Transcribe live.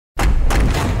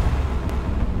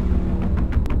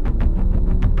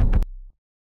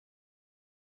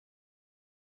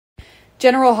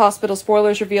General Hospital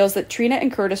Spoilers reveals that Trina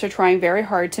and Curtis are trying very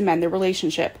hard to mend their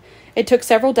relationship. It took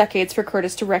several decades for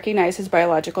Curtis to recognize his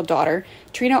biological daughter.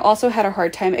 Trina also had a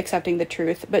hard time accepting the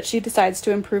truth, but she decides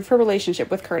to improve her relationship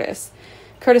with Curtis.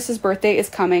 Curtis's birthday is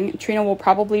coming. Trina will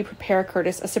probably prepare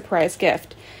Curtis a surprise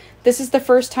gift. This is the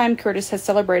first time Curtis has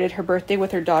celebrated her birthday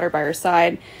with her daughter by her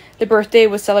side. The birthday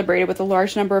was celebrated with a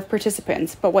large number of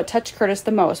participants, but what touched Curtis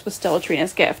the most was still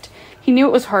Trina's gift. He knew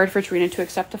it was hard for Trina to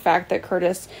accept the fact that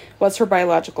Curtis was her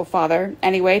biological father.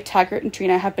 Anyway, Taggart and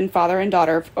Trina have been father and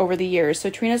daughter over the years, so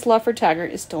Trina's love for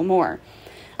Taggart is still more.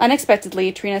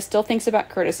 Unexpectedly, Trina still thinks about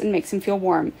Curtis and makes him feel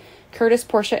warm. Curtis,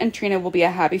 Portia, and Trina will be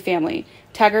a happy family.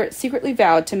 Taggart secretly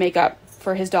vowed to make up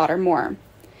for his daughter more.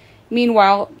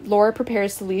 Meanwhile, Laura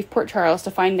prepares to leave Port Charles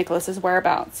to find Nicholas's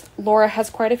whereabouts. Laura has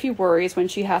quite a few worries when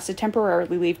she has to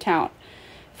temporarily leave town.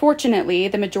 Fortunately,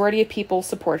 the majority of people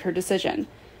support her decision.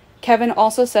 Kevin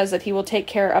also says that he will take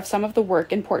care of some of the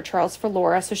work in Port Charles for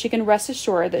Laura so she can rest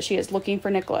assured that she is looking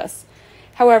for Nicholas.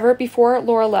 However, before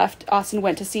Laura left, Austin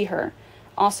went to see her.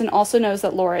 Austin also knows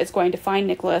that Laura is going to find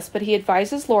Nicholas, but he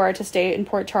advises Laura to stay in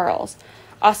Port Charles.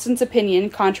 Austin's opinion,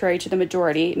 contrary to the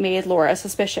majority, made Laura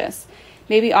suspicious.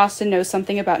 Maybe Austin knows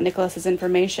something about Nicholas's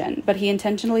information, but he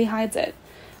intentionally hides it.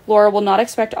 Laura will not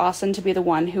expect Austin to be the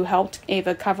one who helped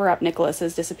Ava cover up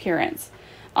Nicholas's disappearance.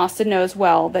 Austin knows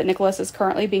well that Nicholas is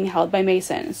currently being held by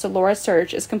Mason, so Laura's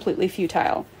search is completely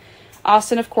futile.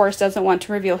 Austin, of course, doesn't want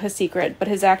to reveal his secret, but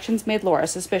his actions made Laura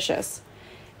suspicious.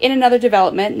 In another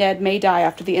development, Ned may die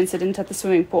after the incident at the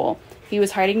swimming pool. He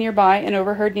was hiding nearby and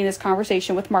overheard Nina's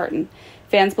conversation with Martin.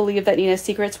 Fans believe that Nina's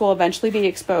secrets will eventually be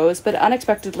exposed, but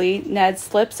unexpectedly, Ned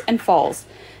slips and falls.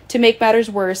 To make matters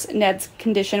worse, Ned's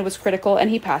condition was critical and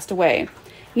he passed away.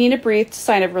 Nina breathed a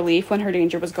sign of relief when her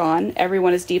danger was gone.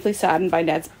 Everyone is deeply saddened by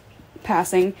Ned's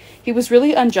passing. He was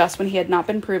really unjust when he had not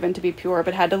been proven to be pure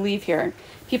but had to leave here.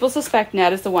 People suspect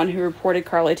Ned is the one who reported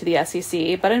Carly to the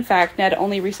SEC, but in fact, Ned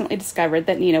only recently discovered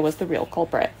that Nina was the real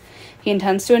culprit. He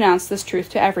intends to announce this truth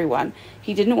to everyone.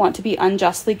 He didn't want to be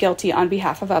unjustly guilty on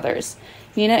behalf of others.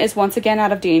 Nina is once again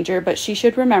out of danger, but she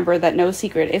should remember that no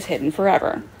secret is hidden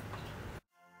forever.